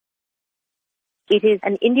It is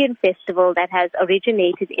an Indian festival that has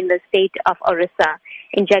originated in the state of Orissa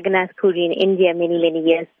in Jagannath Puri in India many, many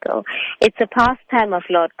years ago. It's a pastime of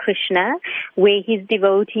Lord Krishna where his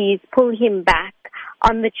devotees pull him back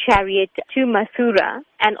on the chariot to Mathura,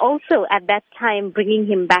 and also at that time bringing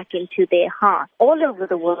him back into their heart. All over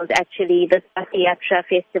the world, actually, the Rath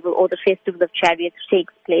Festival or the Festival of Chariots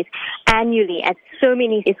takes place annually at so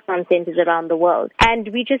many ISKON centers around the world. And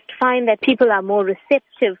we just find that people are more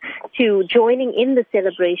receptive to joining in the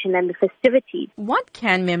celebration and the festivities. What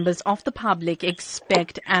can members of the public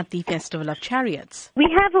expect at the Festival of Chariots? We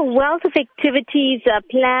have a wealth of activities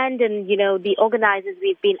planned, and, the organizers,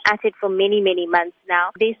 we've been at it for many, many months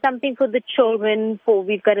now. There's something for the children.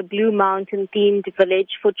 We've got a Blue Mountain themed village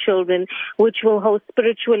for children, which will host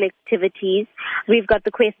spiritual activities. We've got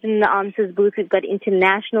the question and answers booth. We've got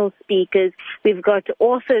international speakers. We've got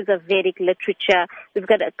authors of Vedic literature. We've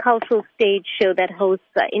got a cultural stage show that hosts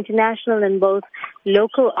international and both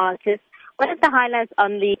local artists. One of the highlights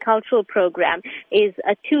on the cultural program is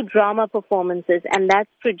 2 drama performances, and that's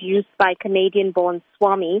produced by Canadian-born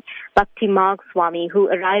Swami, Bhakti Marg Swami, who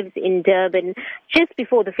arrives in Durban just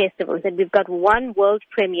before the festival. And we've got one world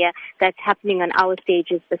premiere that's happening on our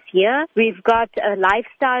stages this year. We've got a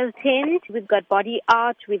lifestyle tent, we've got body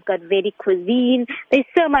art, we've got Vedic cuisine. There's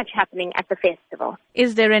so much happening at the festival.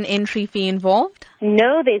 Is there an entry fee involved?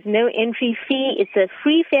 No, there's no entry fee. It's a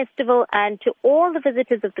free festival, and to all the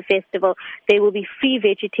visitors of the festival, there will be free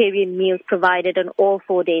vegetarian meals provided on all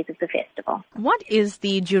 4 days of the festival. What is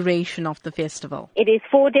the duration of the festival? It is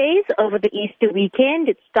 4 days over the Easter weekend.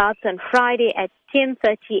 It starts on Friday at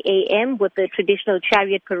 10:30 a.m. with the traditional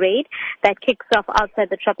chariot parade that kicks off outside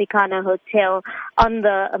the Tropicana Hotel on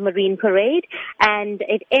the Marine Parade. And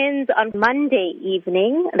it ends on Monday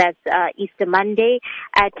evening, that's Easter Monday,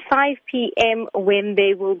 at 5 p.m. when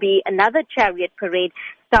there will be another chariot parade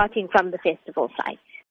starting from the festival site.